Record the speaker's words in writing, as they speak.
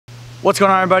What's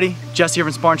going on, everybody? Jesse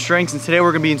here from SpartanStrings, and today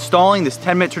we're going to be installing this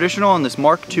 10-minute traditional on this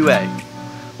Mark IIA.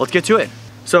 Let's get to it.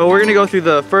 So we're going to go through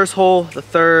the first hole, the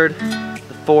third,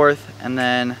 the fourth, and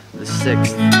then the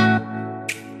sixth.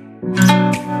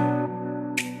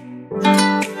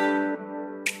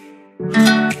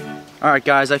 Alright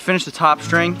guys, I finished the top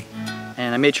string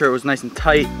and I made sure it was nice and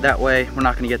tight. That way we're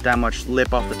not going to get that much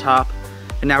lip off the top.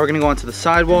 And now we're going to go onto the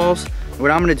sidewalls.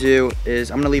 What I'm going to do is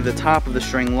I'm going to leave the top of the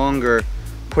string longer,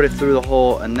 put it through the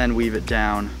hole, and then weave it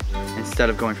down instead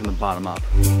of going from the bottom up.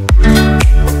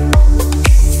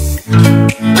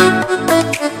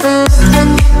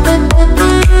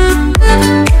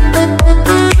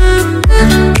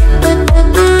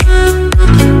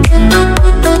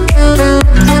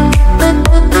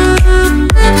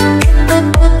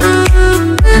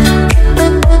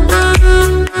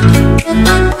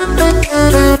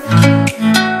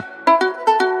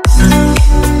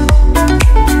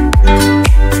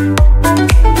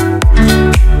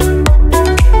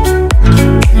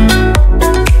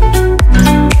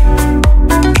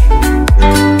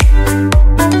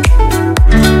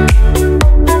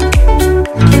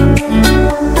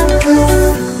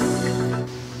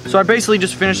 So I basically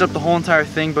just finished up the whole entire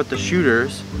thing but the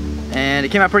shooters, and it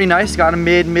came out pretty nice. Got a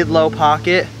mid-low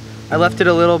pocket. I left it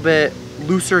a little bit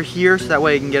looser here so that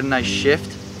way it can get a nice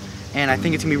shift, and I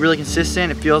think it's gonna be really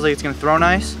consistent. It feels like it's gonna throw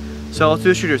nice. So let's do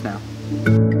the shooters now.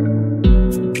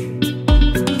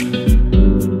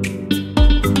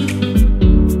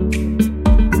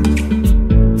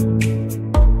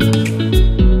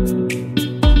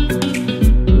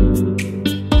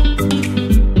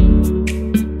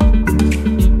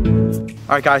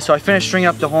 Alright guys, so I finished stringing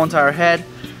up the whole entire head.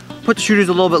 Put the shooters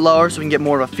a little bit lower so we can get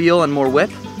more of a feel and more whip.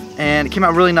 And it came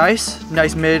out really nice.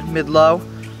 Nice mid-low.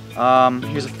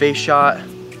 Here's a face shot.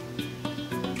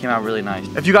 Came out really nice.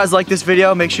 If you guys like this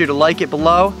video, make sure to like it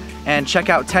below. And check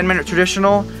out 10-minute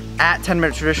traditional at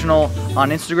 10-minute traditional on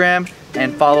Instagram.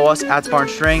 And follow us at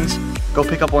SpartanStrings. Go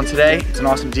pick up one today. It's an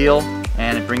awesome deal.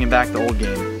 And it's bringing back the old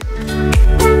game.